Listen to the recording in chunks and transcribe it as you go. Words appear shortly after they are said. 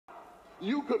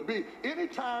You could be,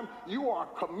 anytime you are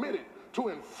committed to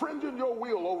infringing your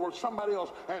will over somebody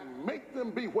else and make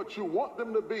them be what you want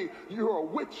them to be, you're a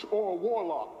witch or a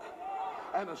warlock.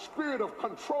 And a spirit of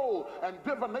control and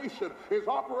divination is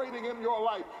operating in your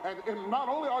life. And not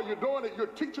only are you doing it, you're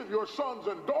teaching your sons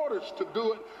and daughters to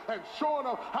do it and showing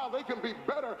them how they can be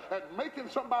better at making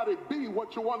somebody be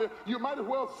what you want. You might as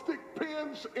well stick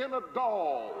pins in a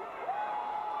doll.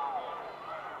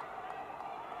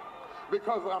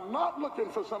 Because I'm not looking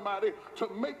for somebody to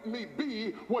make me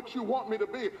be what you want me to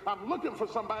be. I'm looking for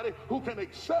somebody who can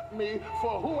accept me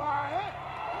for who I am.